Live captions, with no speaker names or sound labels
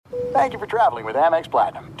Thank you for traveling with Amex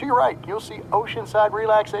Platinum. To your right, you'll see oceanside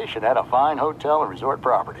relaxation at a fine hotel and resort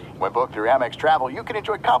property. When booked through Amex Travel, you can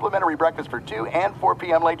enjoy complimentary breakfast for 2 and 4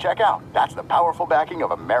 p.m. late checkout. That's the powerful backing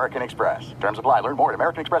of American Express. Terms apply. Learn more at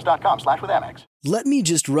americanexpress.com/withAmex. Let me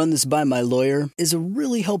just run this by my lawyer is a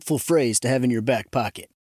really helpful phrase to have in your back pocket.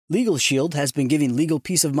 Legal Shield has been giving legal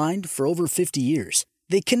peace of mind for over 50 years.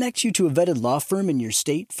 They connect you to a vetted law firm in your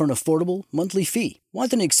state for an affordable monthly fee.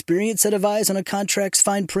 Want an experienced set of eyes on a contract's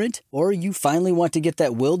fine print? Or you finally want to get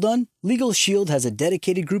that will done? Legal Shield has a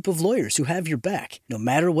dedicated group of lawyers who have your back, no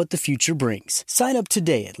matter what the future brings. Sign up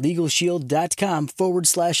today at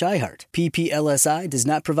LegalShield.com/iHeart. PPLSI does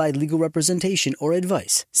not provide legal representation or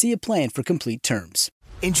advice. See a plan for complete terms.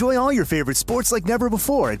 Enjoy all your favorite sports like never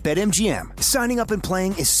before at BetMGM. Signing up and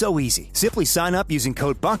playing is so easy. Simply sign up using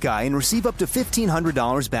code Buckeye and receive up to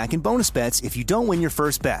 $1,500 back in bonus bets if you don't win your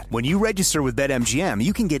first bet. When you register with BetMGM,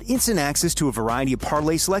 you can get instant access to a variety of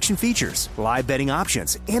parlay selection features, live betting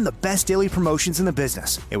options, and the best daily promotions in the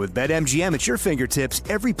business. And with BetMGM at your fingertips,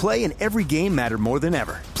 every play and every game matter more than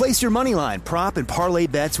ever. Place your moneyline, prop, and parlay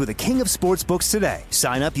bets with the king of sportsbooks today.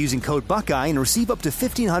 Sign up using code Buckeye and receive up to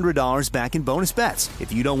 $1,500 back in bonus bets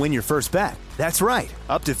if you don't win your first bet. That's right,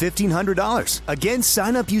 up to $1,500. Again,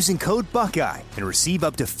 sign up using code Buckeye and receive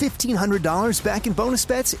up to $1,500 back in bonus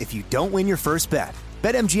bets if you don't win your first bet.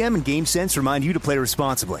 BetMGM and GameSense remind you to play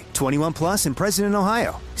responsibly. 21 plus and present in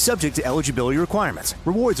Ohio. Subject to eligibility requirements.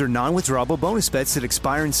 Rewards are non-withdrawable bonus bets that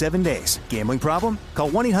expire in 7 days. Gambling problem? Call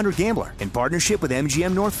 1-800-GAMBLER in partnership with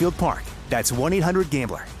MGM Northfield Park. That's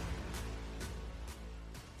 1-800-GAMBLER.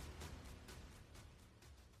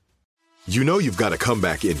 You know you've got a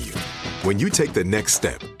comeback in you. When you take the next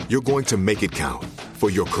step, you're going to make it count.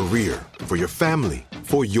 For your career, for your family,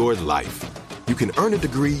 for your life. You can earn a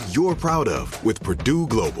degree you're proud of with Purdue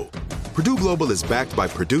Global. Purdue Global is backed by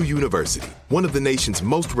Purdue University, one of the nation's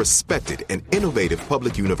most respected and innovative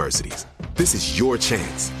public universities. This is your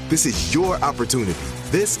chance. This is your opportunity.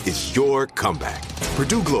 This is your comeback.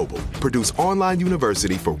 Purdue Global, Purdue's online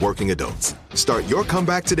university for working adults. Start your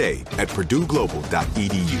comeback today at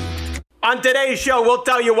purdueglobal.edu. On today's show, we'll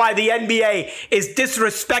tell you why the NBA is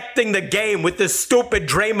disrespecting the game with this stupid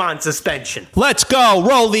Draymond suspension. Let's go.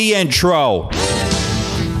 Roll the intro. All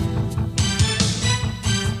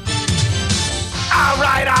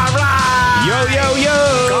right. Yo.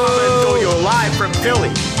 Coming to you live from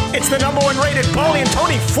Philly. It's the #1 rated Paulie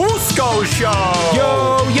Tony Fusco Show.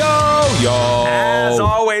 Yo. As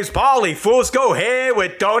always, Paulie Fusco here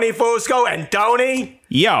with Tony Fusco and Tony.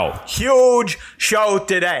 Yo. Huge show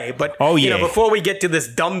today. But, yeah. Before we get to this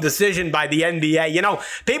dumb decision by the NBA,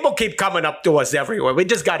 people keep coming up to us everywhere. We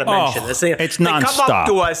just got to mention this. It's they nonstop. Come up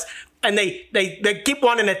to us and they keep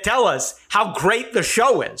wanting to tell us how great the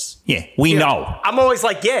show is. Yeah, we know. I'm always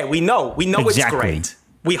like, yeah, we know. We know exactly. It's great.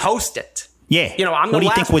 We host it. Yeah. I'm the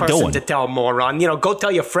last person to tell moron. Go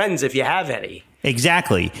tell your friends if you have any.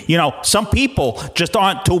 Exactly. Some people just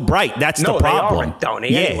aren't too bright. That's the problem. No, they aren't,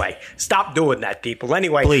 Tony. Yeah. Anyway, stop doing that, people.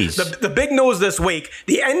 Anyway, please. The big news this week,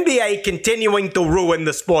 the NBA continuing to ruin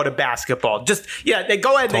the sport of basketball. They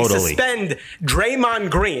go ahead and they suspend Draymond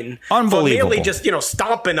Green for merely just,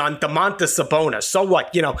 stomping on Domantas Sabonis. So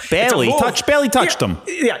what? Barely touched him.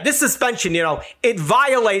 Yeah, this suspension, it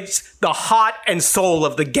violates the heart and soul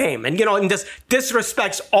of the game. And just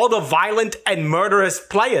disrespects all the violent and murderous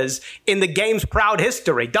players in the game's proud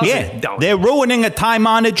history, doesn't it? They're ruining a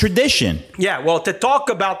time-honored tradition. Yeah, well, to talk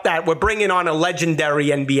about that, we're bringing on a legendary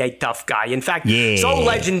NBA tough guy. In fact, so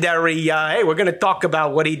legendary, hey, we're going to talk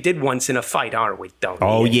about what he did once in a fight, aren't we, Tony?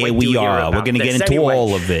 Oh, yeah, we are. We're going to get into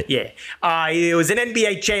all of it. Yeah. He was an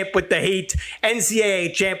NBA champ with the Heat,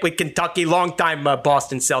 NCAA champ with Kentucky, longtime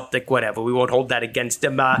Boston Celtic, whatever. We won't hold that against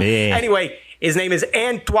him. Anyway, his name is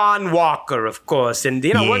Antoine Walker, of course. And,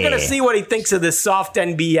 we're going to see what he thinks of this soft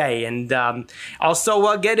NBA and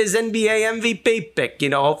also get his NBA MVP pick.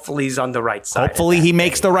 Hopefully he's on the right side. Hopefully he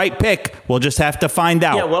makes the right pick. We'll just have to find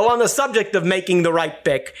out. Yeah, well, on the subject of making the right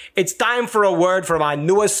pick, it's time for a word from our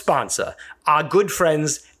newest sponsor, our good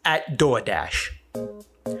friends at DoorDash.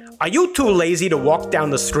 Are you too lazy to walk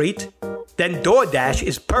down the street? Then DoorDash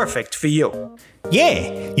is perfect for you.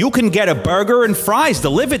 Yeah, you can get a burger and fries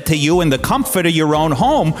delivered to you in the comfort of your own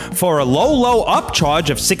home for a low upcharge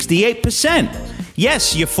of 68%.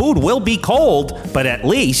 Yes, your food will be cold, but at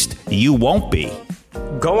least you won't be.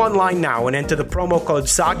 Go online now and enter the promo code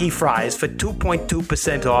SOGGYFRIES for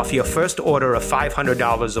 2.2% off your first order of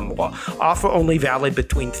 $500 or more. Offer only valid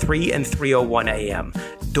between 3 and 3:01 a.m.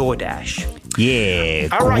 DoorDash. Yeah,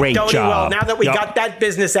 all right, great Tony, job. Well, now that we got that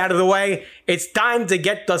business out of the way, it's time to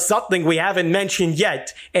get to something we haven't mentioned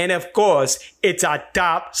yet. And of course, it's our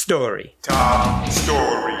top story. Top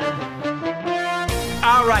story.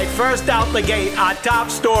 All right, first out the gate, our top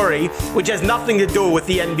story, which has nothing to do with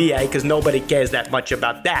the NBA, because nobody cares that much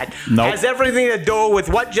about that, has everything to do with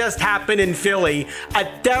what just happened in Philly. A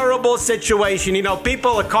terrible situation. You know,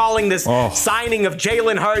 people are calling this signing of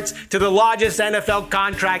Jalen Hurts to the largest NFL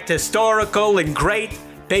contract historical and great.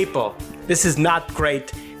 People, this is not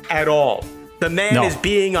great at all. The man is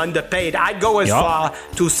being underpaid. I'd go as far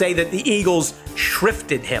to say that the Eagles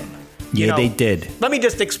shrifted him. They did. Let me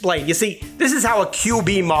just explain. You see, this is how a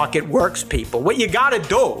QB market works, people. What you got to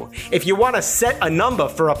do, if you want to set a number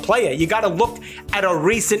for a player, you got to look at a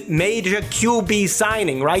recent major QB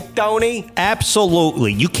signing, right, Tony?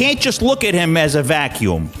 Absolutely. You can't just look at him as a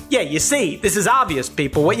vacuum. Yeah, you see, this is obvious,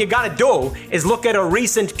 people. What you got to do is look at a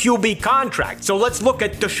recent QB contract. So let's look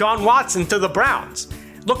at Deshaun Watson to the Browns.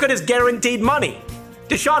 Look at his guaranteed money.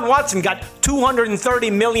 Deshaun Watson got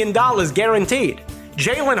 $230 million guaranteed.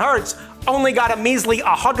 Jalen Hurts only got a measly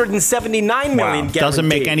 $179 million guaranteed. Doesn't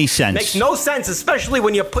make any sense. Makes no sense, especially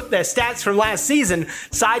when you put their stats from last season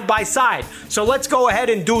side by side. So let's go ahead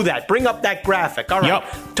and do that. Bring up that graphic. All right.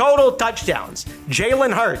 Total touchdowns.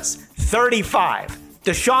 Jalen Hurts, 35.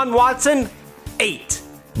 Deshaun Watson, 8.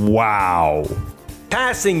 Wow.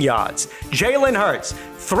 Passing yards. Jalen Hurts,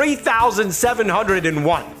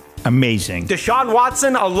 3,701. Amazing. Deshaun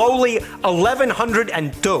Watson, a lowly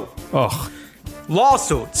 1,102. Ugh.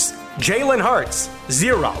 Lawsuits. Jalen Hurts,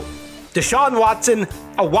 0. Deshaun Watson,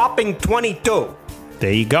 a whopping 22.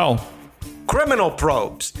 There you go. Criminal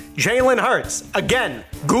probes. Jalen Hurts, again,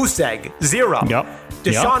 goose egg, 0. Yep.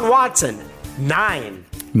 Deshaun Watson, 9.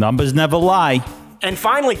 Numbers never lie. And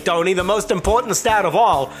finally, Tony, the most important stat of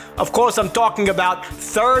all, of course, I'm talking about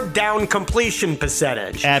third down completion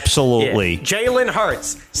percentage. Absolutely. Yeah. Jalen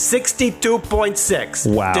Hurts,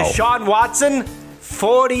 62.6. Wow. Deshaun Watson,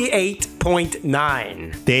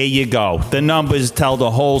 48.9. There you go. The numbers tell the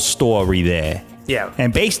whole story there. Yeah.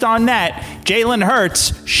 And based on that, Jalen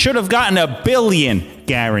Hurts should have gotten $1 billion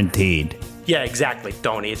guaranteed. Yeah, exactly,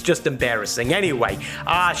 Tony. It's just embarrassing. Anyway,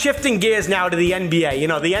 shifting gears now to the NBA. You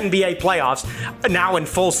know, the NBA playoffs are now in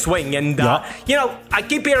full swing. And, you know, I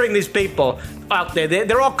keep hearing these people out there.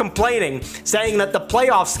 They're all complaining, saying that the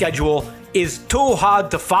playoff schedule is too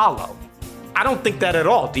hard to follow. I don't think that at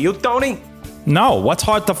all. Do you, Tony? No. What's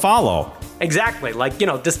hard to follow? Exactly. Like, you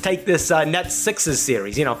know, just take this Nets Sixers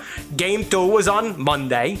series. You know, Game 2 was on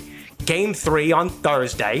Monday. Game 3 on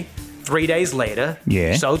Thursday. 3 days later.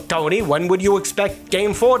 Yeah. So, Tony, when would you expect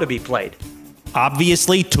Game 4 to be played?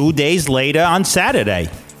 Obviously, 2 days later on Saturday.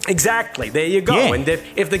 Exactly. There you go. Yeah. And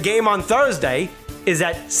if the game on Thursday is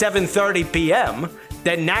at 7:30 p.m.,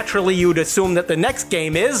 then naturally you'd assume that the next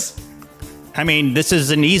game is... I mean, this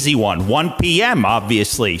is an easy one. 1 p.m.,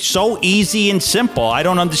 obviously. So easy and simple. I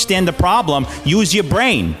don't understand the problem. Use your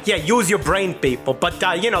brain. Yeah, use your brain, people.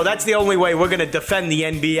 But, you know, that's the only way we're going to defend the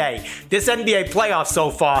NBA. This NBA playoff so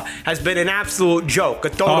far has been an absolute joke, a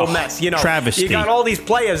total mess. You know, travesty. You got all these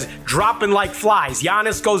players dropping like flies.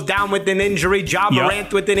 Giannis goes down with an injury. Ja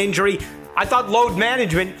Morant with an injury. I thought load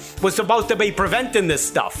management was supposed to be preventing this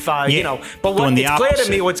stuff, you know. But it's clear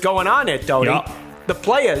to me what's going on here, Tony. The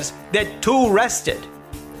players, they're too rested.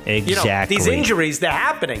 Exactly. You know, these injuries, they're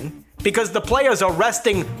happening because the players are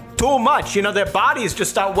resting too much. You know, their bodies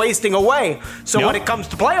just start wasting away. So when it comes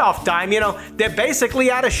to playoff time, you know, they're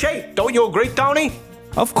basically out of shape. Don't you agree, Tony?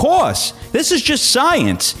 Of course. This is just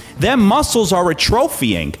science. Their muscles are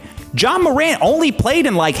atrophying. Ja Morant only played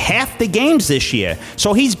in like half the games this year,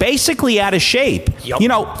 so he's basically out of shape. You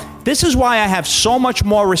know, this is why I have so much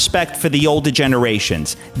more respect for the older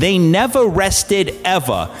generations. They never rested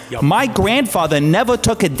ever. My grandfather never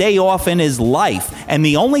took a day off in his life, and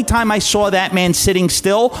the only time I saw that man sitting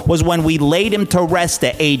still was when we laid him to rest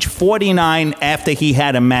at age 49 after he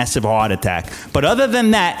had a massive heart attack. But other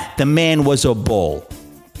than that, the man was a bull.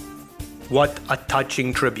 What a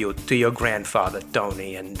touching tribute to your grandfather,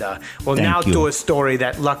 Tony. And Thank now you. to a story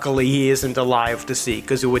that luckily he isn't alive to see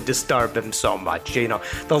because it would disturb him so much. You know,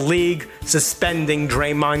 the league suspending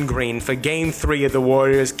Draymond Green for Game 3 of the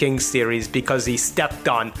Warriors-Kings series because he stepped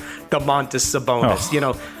on Domantas Sabonis. You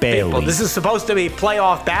know, people, this is supposed to be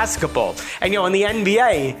playoff basketball. And, you know, in the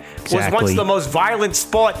NBA was once the most violent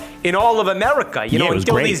sport in all of America. You know,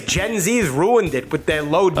 until these Gen Zs ruined it with their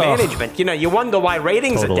load management. You know, you wonder why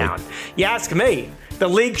ratings are down. You ask me, the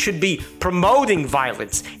league should be promoting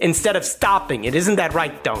violence instead of stopping it. Isn't that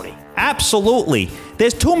right, Tony? Absolutely.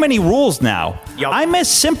 There's too many rules now. Yep. I miss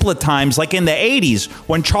simpler times like in the 80s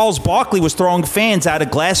when Charles Barkley was throwing fans out of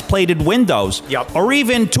glass-plated windows. Yep. Or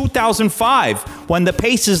even 2005 when the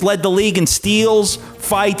Pacers led the league in steals,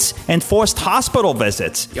 fights, and forced hospital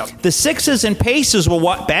visits. Yep. The Sixers and Pacers were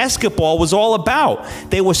what basketball was all about.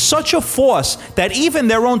 They were such a force that even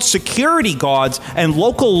their own security guards and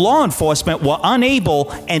local law enforcement were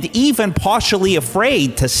unable and even partially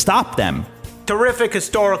afraid to stop them. Terrific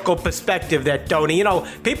historical perspective there, Tony. You know,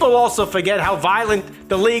 people also forget how violent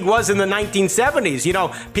the league was in the 1970s. You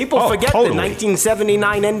know, people forget totally. the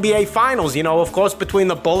 1979 NBA Finals, you know, of course, between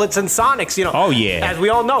the Bullets and Sonics. You know, oh, yeah. As we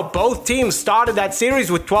all know, both teams started that series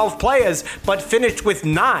with 12 players, but finished with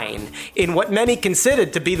 9 in what many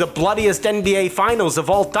considered to be the bloodiest NBA Finals of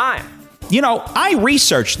all time. You know, I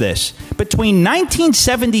researched this. Between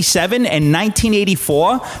 1977 and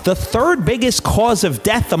 1984, the third biggest cause of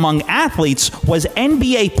death among athletes was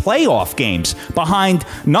NBA playoff games, behind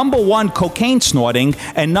number 1, cocaine snorting,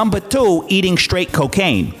 and number 2, eating straight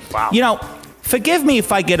cocaine. Wow. You know, forgive me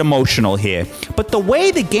if I get emotional here, but the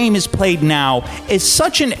way the game is played now is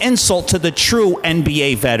such an insult to the true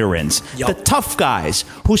NBA veterans. Yep. The tough guys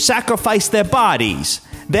who sacrifice their bodies,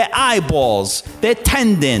 their eyeballs, their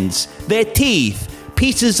tendons, their teeth,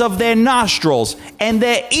 pieces of their nostrils, and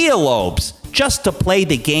their earlobes just to play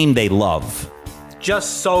the game they love.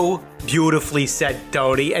 Just so beautifully said,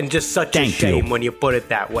 Tony, and just such a shame when you put it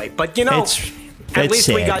that way. But, you know, at least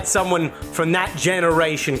we got someone from that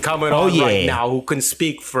generation coming on right now who can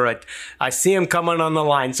speak for it. I see him coming on the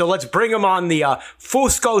line. So let's bring him on the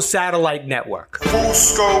Fusco Satellite Network.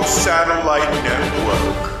 Fusco Satellite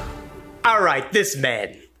Network. All right, this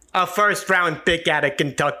man. A first-round pick out of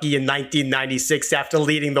Kentucky in 1996 after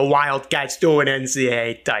leading the Wildcats to an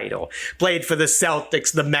NCAA title. Played for the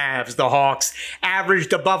Celtics, the Mavs, the Hawks.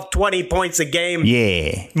 Averaged above 20 points a game.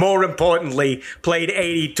 Yeah. More importantly, played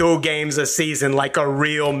 82 games a season like a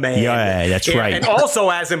real man. Yeah, that's right. And also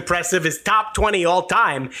as impressive as top 20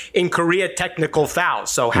 all-time in career technical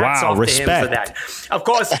fouls. So hats off to him for that. Of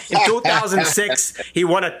course, in 2006, he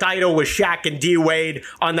won a title with Shaq and D-Wade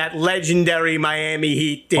on that legendary Miami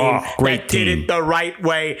Heat team. Great team. Did it the right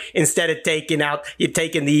way instead of taking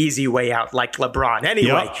the easy way out like LeBron.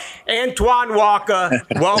 Anyway, Antoine Walker,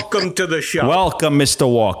 welcome to the show. Welcome,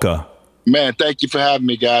 Mr. Walker. Man, thank you for having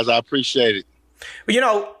me, guys. I appreciate it. You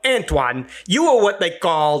know, Antoine, you were what they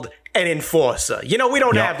called an enforcer. You know, we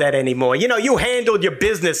don't have that anymore. You know, you handled your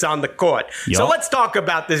business on the court. So let's talk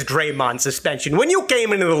about this Draymond suspension. When you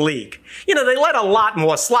came into the league, you know, they let a lot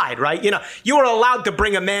more slide, right? You know, you were allowed to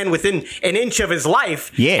bring a man within an inch of his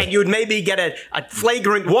life, and you'd maybe get a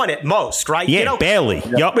flagrant one at most, right? Yeah, you know, barely.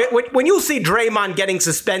 When you see Draymond getting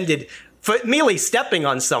suspended for merely stepping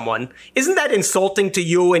on someone, isn't that insulting to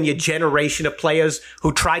you and your generation of players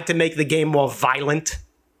who tried to make the game more violent?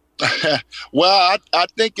 Well, I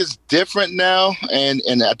think it's different now, and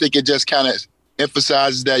I think it just kind of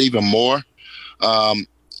emphasizes that even more.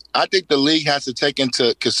 I think the league has to take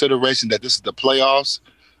into consideration that this is the playoffs.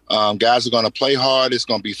 Guys are going to play hard. It's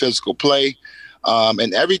going to be physical play,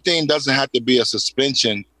 and everything doesn't have to be a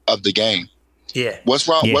suspension of the game. Yeah. What's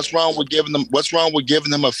wrong? Yeah. What's wrong with giving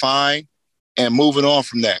them a fine and moving on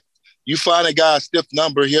from that? You find a guy a stiff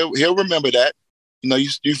number, he'll remember that. You know,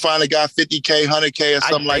 you find a guy $50K, $100K, or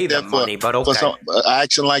something like that for some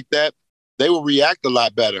action like that, they will react a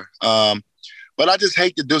lot better. But I just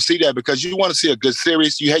hate to see that because you want to see a good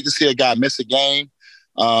series. You hate to see a guy miss a game,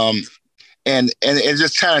 and it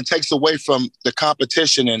just kind of takes away from the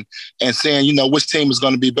competition and saying, you know, which team is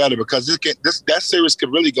going to be better because that series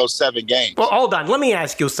could really go 7 games. Well, hold on. Let me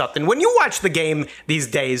ask you something. When you watch the game these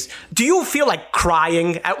days, do you feel like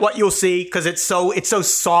crying at what you'll see because it's so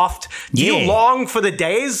soft? Do you long for the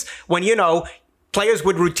days when, you know, players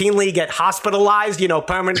would routinely get hospitalized, you know,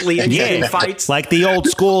 permanently injured in fights? Like the old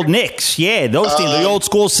school Knicks. Yeah, those teams, the old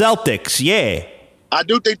school Celtics. Yeah. I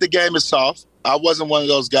do think the game is soft. I wasn't one of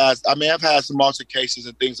those guys. I mean, I've had some altercations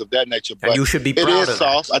and things of that nature, but you should be proud it is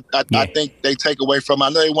soft. I think they take away from. I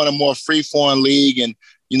know they want a more free-flowing league, and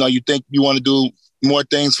you know, you think you want to do more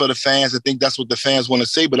things for the fans. I think that's what the fans want to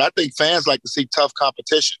see. But I think fans like to see tough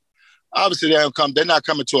competition. Obviously, they're not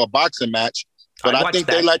coming to a boxing match, but I think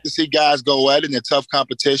they like to see guys go at it in tough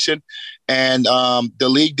competition. And the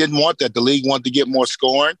league didn't want that. The league wanted to get more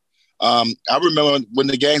scoring. I remember when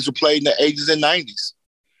the games were played in the 80s and 90s.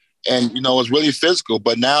 And, you know, it was really physical.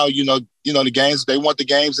 But now, you know, the games, they want the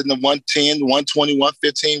games in the 110, 120,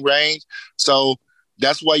 115 range. So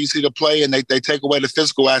that's why you see the play and they take away the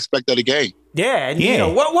physical aspect of the game. Yeah. And, you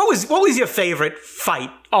know, what was your favorite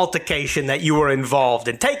fight, altercation that you were involved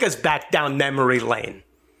in? Take us back down memory lane.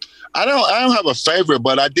 I don't have a favorite,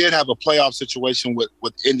 but I did have a playoff situation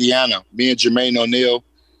with Indiana. Me and Jermaine O'Neal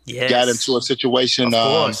got into a situation. Of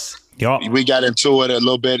course. We got into it a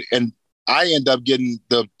little bit, and I end up getting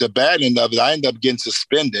the bad end of it. I end up getting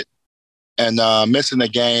suspended and missing the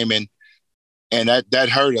game, and that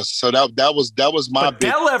hurt us. So that was my. But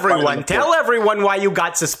tell everyone why you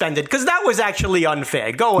got suspended, because that was actually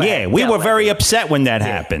unfair. Go ahead. Yeah, we were very upset when that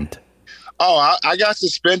happened. Oh, I got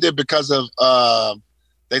suspended because of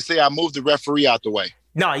they say I moved the referee out the way.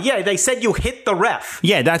 No, yeah, they said you hit the ref.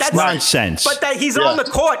 Yeah, that's nonsense. But that he's on the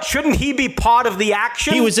court. Shouldn't he be part of the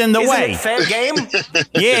action? He was in the way. Isn't it fair game?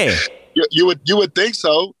 Yeah. You would think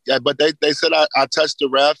so, yeah, but they said I touched the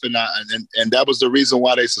ref, and that was the reason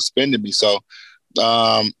why they suspended me. So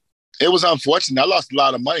it was unfortunate. I lost a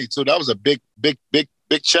lot of money too. That was a big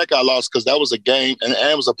check I lost because that was a game, and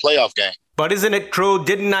it was a playoff game. But isn't it true?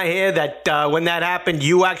 Didn't I hear that when that happened,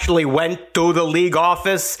 you actually went to the league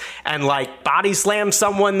office and like body slammed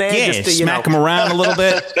someone there? Yeah, just to, smack him around a little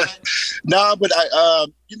bit. No, but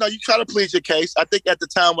you try to plead your case. I think at the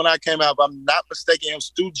time when I came out, if I'm not mistaken, it was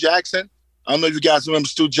Stu Jackson. I don't know if you guys remember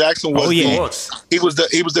Stu Jackson. He was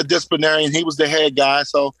the disciplinarian. He was the head guy.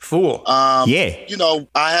 So fool. I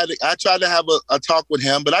tried to have a talk with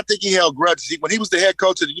him, but I think he held grudges. When he was the head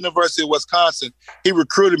coach at the University of Wisconsin, he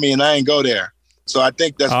recruited me, and I didn't go there. So I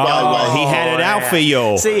think that's probably why he had it out for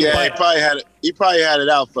you. See, he probably had it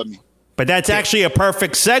out for me. But that's actually a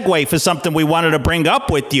perfect segue for something we wanted to bring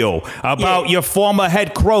up with you about your former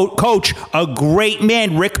head coach, a great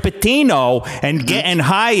man, Rick Pitino, and getting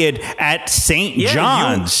hired at St.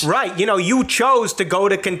 John's. Right. You chose to go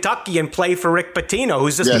to Kentucky and play for Rick Pitino,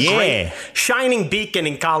 who's just a great shining beacon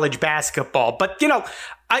in college basketball. But,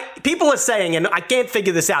 people are saying, and I can't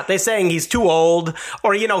figure this out, they're saying he's too old,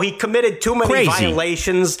 or, he committed too many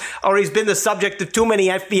violations, or he's been the subject of too many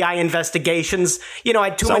FBI investigations,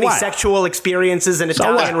 had too many sexual experiences in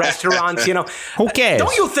Italian restaurants, Who cares?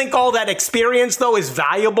 Don't you think all that experience, though, is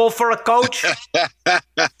valuable for a coach?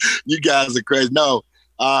 You guys are crazy. No.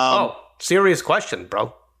 Serious question,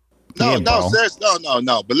 bro. No, serious.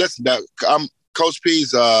 No. But listen, Coach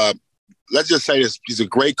P's, let's just say this. He's a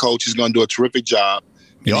great coach. He's going to do a terrific job.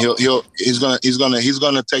 And he's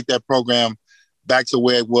gonna take that program back to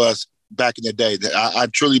where it was back in the day. I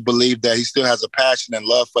truly believe that he still has a passion and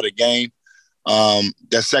love for the game.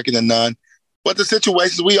 That's second to none. But the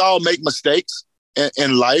situations, we all make mistakes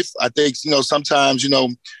in life. I think sometimes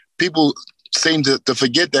people seem to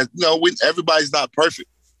forget that everybody's not perfect.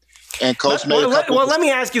 And coach made a couple. Well, let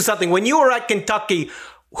me ask you something. When you were at Kentucky,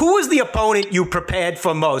 who was the opponent you prepared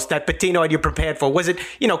for most, that Pitino had you prepared for? Was it,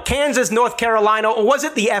 Kansas, North Carolina, or was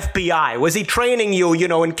it the FBI? Was he training you,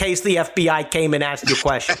 in case the FBI came and asked you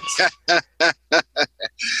questions?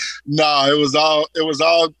 No, it was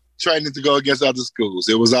all training to go against other schools.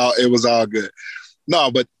 It was all good. No,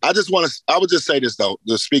 but I would just say this though,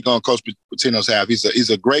 to speak on Coach Pitino's half. He's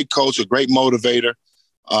a great coach, a great motivator.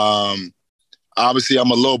 Obviously,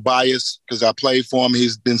 I'm a little biased because I played for him.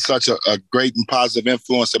 He's been such a great and positive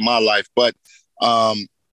influence in my life. But,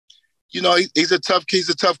 he's a tough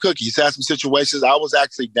cookie. He's had some situations. I was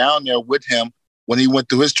actually down there with him when he went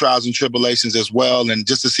through his trials and tribulations as well, and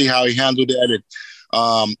just to see how he handled that.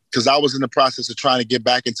 Because I was in the process of trying to get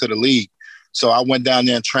back into the league. So I went down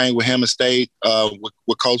there and trained with him and stayed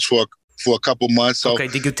with Coach for a couple months. So, okay,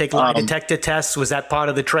 did you take lie detector tests? Was that part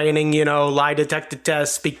of the training? Lie detector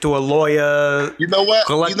tests, speak to a lawyer. You know what?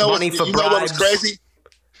 Collect money for bribes. You know what was crazy?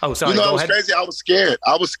 Oh, sorry. What was crazy? I was scared.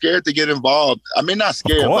 I was scared to get involved. I mean, not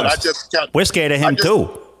scared, but I just kept. We're scared of him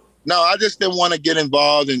too. No, I just didn't want to get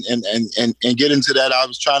involved and get into that. I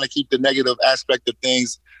was trying to keep the negative aspect of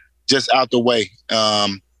things just out the way.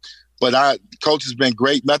 But Coach has been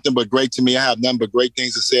great, nothing but great to me. I have nothing but great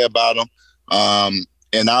things to say about him.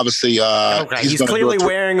 And obviously, he's clearly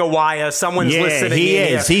wearing a wire. Someone's listening. He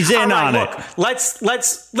is. He's in on it.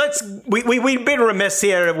 We've been remiss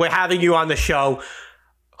here. We're having you on the show.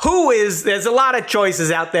 There's a lot of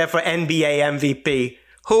choices out there for NBA MVP.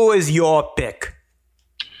 Who is your pick?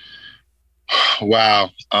 Wow.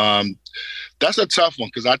 That's a tough one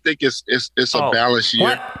because I think it's a balanced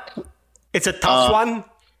year. What? It's a tough one?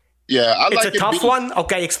 Yeah. It's a tough one?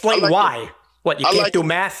 Okay, explain why. What, you can't do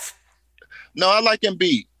math? No, I like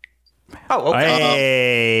Embiid. Oh,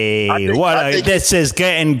 okay. Hey, this is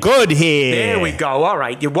getting good here. There we go. All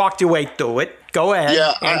right. You walked your way through it. Go ahead.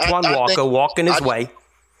 Yeah, Antoine Walker walking his way.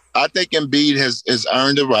 I think Embiid has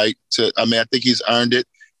earned the right to, I think he's earned it.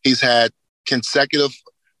 He's had consecutive,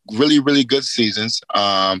 really, really good seasons.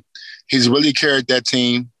 He's really carried that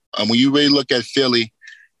team. When you really look at Philly,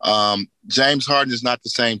 James Harden is not the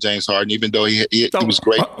same James Harden, even though he was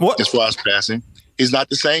great as far as passing. He's not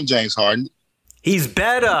the same James Harden. He's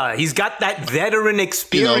better. He's got that veteran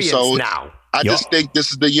experience now. I just think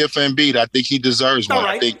this is the year for Embiid. I think he deserves one. All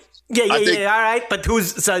right. Yeah. All right. But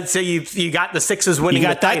so you got the Sixers winning? You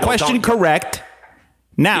got the that title, question correct.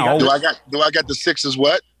 Now, do I got the Sixers?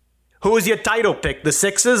 What? Who is your title pick? The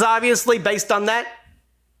Sixers, obviously, based on that.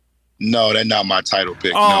 No, they're not my title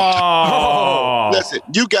pick. Oh. No. Listen,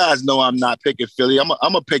 you guys know I'm not picking Philly. I'm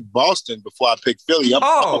gonna pick Boston before I pick Philly. I'm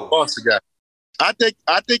a Boston guy. I think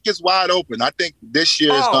it's wide open. I think this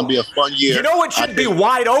year is going to be a fun year. You know what should be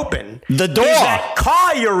wide open? The door. Is that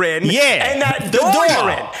car you're in. Yeah. And that door you're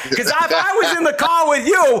in. Because if I was in the car with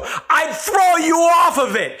you, I'd throw you off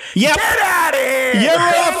of it. Yep. Get out of here. You're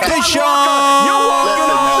off the show. You're walking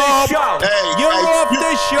off the show. You're off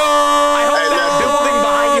the show. I hope that building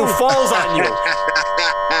behind you falls on you.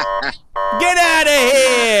 Get out of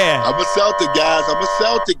here. I'm a Celtic, guys. I'm a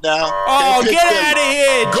Celtic now. Oh, get out of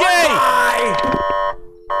here, Jay.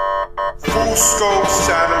 Fusco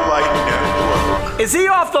Satellite Network. Is he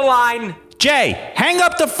off the line? Jay, hang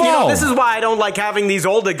up the phone. You know, this is why I don't like having these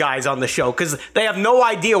older guys on the show, because they have no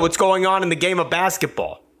idea what's going on in the game of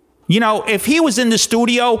basketball. You know, if he was in the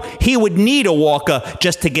studio, he would need a walker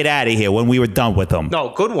just to get out of here when we were done with him.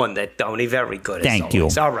 No, good one there, Tony. Very good. Thank you.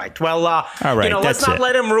 All right. Well, all right, let's not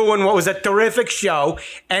let him ruin what was a terrific show.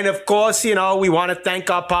 And, of course, we want to thank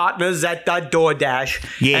our partners at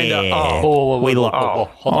DoorDash. Yeah. And, wait, hold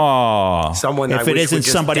on. Someone if it isn't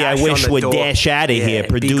somebody I wish would dash out of here,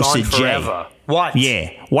 producer Jay. What?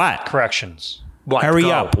 Yeah. What? Corrections. What? Hurry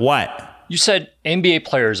up. What? You said NBA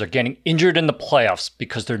players are getting injured in the playoffs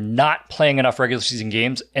because they're not playing enough regular season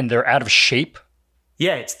games and they're out of shape?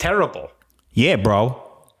 Yeah, it's terrible. Yeah, bro.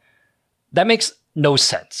 That makes no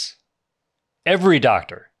sense. Every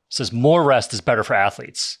doctor says more rest is better for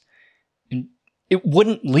athletes. And it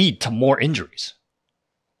wouldn't lead to more injuries.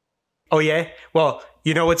 Oh, yeah? Well,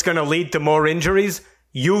 you know what's going to lead to more injuries?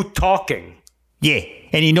 You talking. Yeah.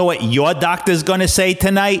 And you know what your doctor's going to say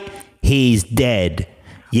tonight? He's dead.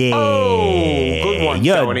 Yeah. Oh, good one,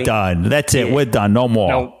 You're Tony. done. That's it. We're done. No more.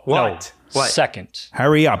 No. What? Second.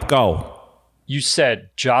 Hurry up. Go. You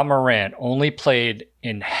said Ja Morant only played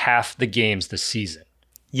in half the games this season.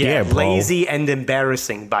 Yeah, bro. lazy and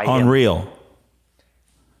embarrassing by him. Unreal.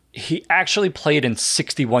 He actually played in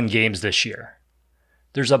 61 games this year.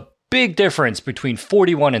 There's a big difference between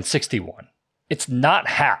 41 and 61. It's not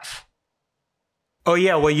half. Oh,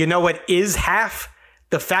 yeah. Well, you know what is half?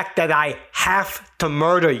 The fact that I have to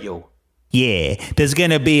murder you. Yeah, there's going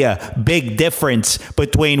to be a big difference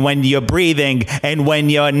between when you're breathing and when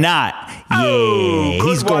you're not. Oh, yeah,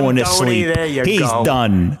 he's going to Tony. sleep. There you He's go.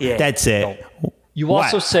 done. Yeah. That's it. You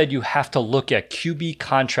also said you have to look at QB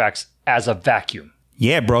contracts as a vacuum.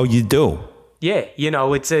 Yeah, bro, you do. Yeah,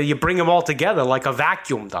 it's you bring them all together like a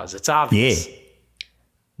vacuum does. It's obvious. Yeah.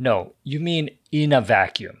 No, you mean in a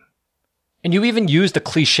vacuum. And you even used the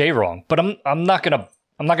cliche wrong, but I'm not gonna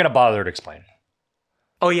bother to explain.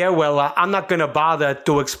 Oh, yeah? Well, I'm not going to bother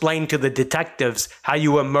to explain to the detectives how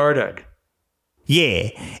you were murdered. Yeah,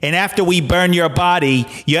 and after we burn your body,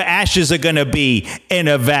 your ashes are going to be in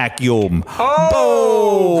a vacuum.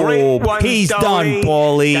 Oh, Boom. great one, He's Tony. done,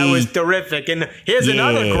 Paulie. That was terrific. And here's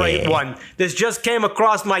another great one. This just came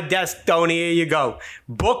across my desk, Tony. Here you go.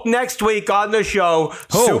 Book next week on the show,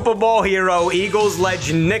 Super Bowl hero, Eagles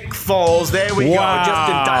legend Nick Foles. There we go. Just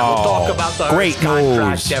in time. We'll talk about the Great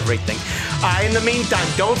contract, news. everything. In the meantime,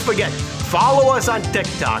 don't forget, follow us on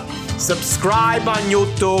TikTok. Subscribe on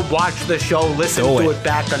YouTube, watch the show, listen to it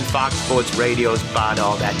back on Fox Sports Radio, Spot,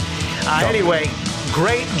 all that. Anyway,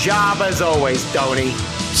 great job as always, Tony.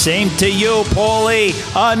 Same to you, Paulie.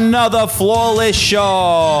 Another flawless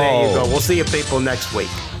show. There you go. We'll see you people next week.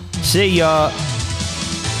 See ya.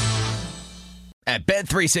 At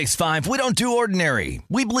Bet365, we don't do ordinary.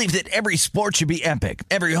 We believe that every sport should be epic.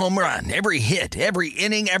 Every home run, every hit, every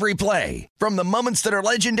inning, every play. From the moments that are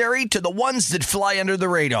legendary to the ones that fly under the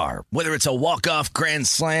radar. Whether it's a walk-off grand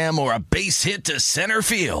slam or a base hit to center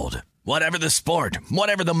field. Whatever the sport,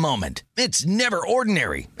 whatever the moment. It's never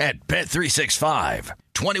ordinary at Bet365.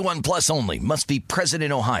 21 plus only. Must be present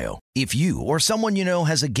in Ohio. If you or someone you know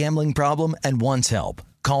has a gambling problem and wants help,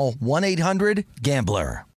 call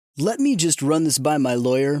 1-800-GAMBLER. "Let me just run this by my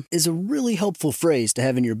lawyer" is a really helpful phrase to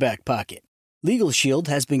have in your back pocket. Legal Shield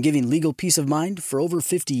has been giving legal peace of mind for over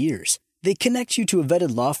 50 years. They connect you to a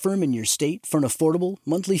vetted law firm in your state for an affordable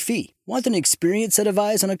monthly fee. Want an experienced set of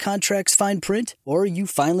eyes on a contract's fine print? Or you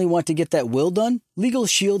finally want to get that will done? Legal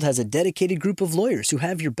Shield has a dedicated group of lawyers who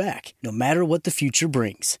have your back, no matter what the future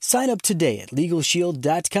brings. Sign up today at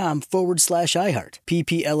LegalShield.com/iHeart.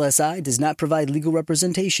 PPLSI does not provide legal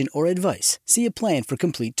representation or advice. See a plan for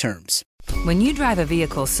complete terms. When you drive a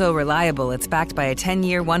vehicle so reliable it's backed by a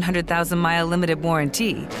 10-year, 100,000-mile limited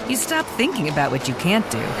warranty, you stop thinking about what you can't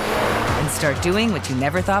do and start doing what you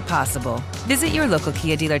never thought possible. Visit your local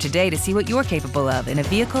Kia dealer today to see what you're capable of in a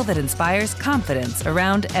vehicle that inspires confidence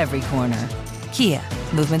around every corner. Kia,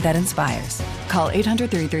 movement that inspires. Call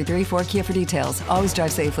 800-333-4KIA for details. Always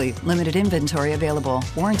drive safely. Limited inventory available.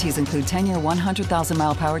 Warranties include 10-year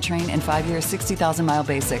 100,000-mile powertrain and 5-year 60,000-mile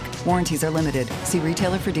basic. Warranties are limited. See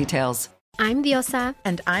retailer for details. I'm Diosa.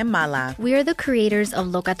 And I'm Mala. We are the creators of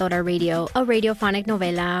Locatora Radio, a radiophonic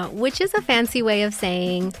novela, which is a fancy way of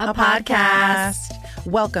saying a podcast.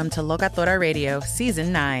 Welcome to Locatora Radio,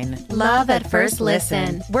 Season 9. Love at first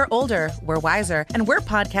listen. We're older, we're wiser, and we're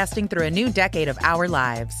podcasting through a new decade of our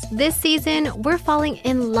lives. This season, we're falling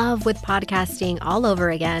in love with podcasting all over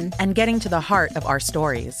again. And getting to the heart of our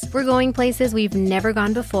stories. We're going places we've never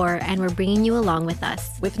gone before, and we're bringing you along with us.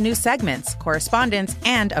 With new segments, correspondence,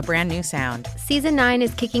 and a brand new sound. Season 9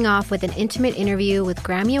 is kicking off with an intimate interview with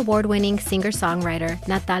Grammy Award-winning singer-songwriter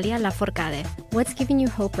Natalia Lafourcade. What's giving you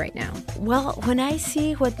hope right now? Well, when I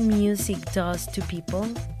see what music does to people,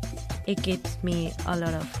 it gives me a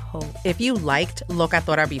lot of hope. If you liked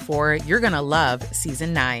Locatora before, you're going to love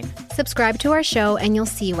Season 9. Subscribe to our show and you'll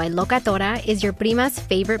see why Locatora is your prima's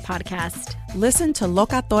favorite podcast. Listen to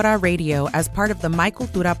Locatora Radio as part of the My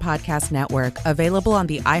Cultura Podcast Network, available on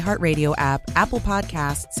the iHeartRadio app, Apple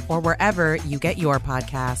Podcasts, or wherever you get your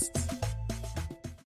podcasts.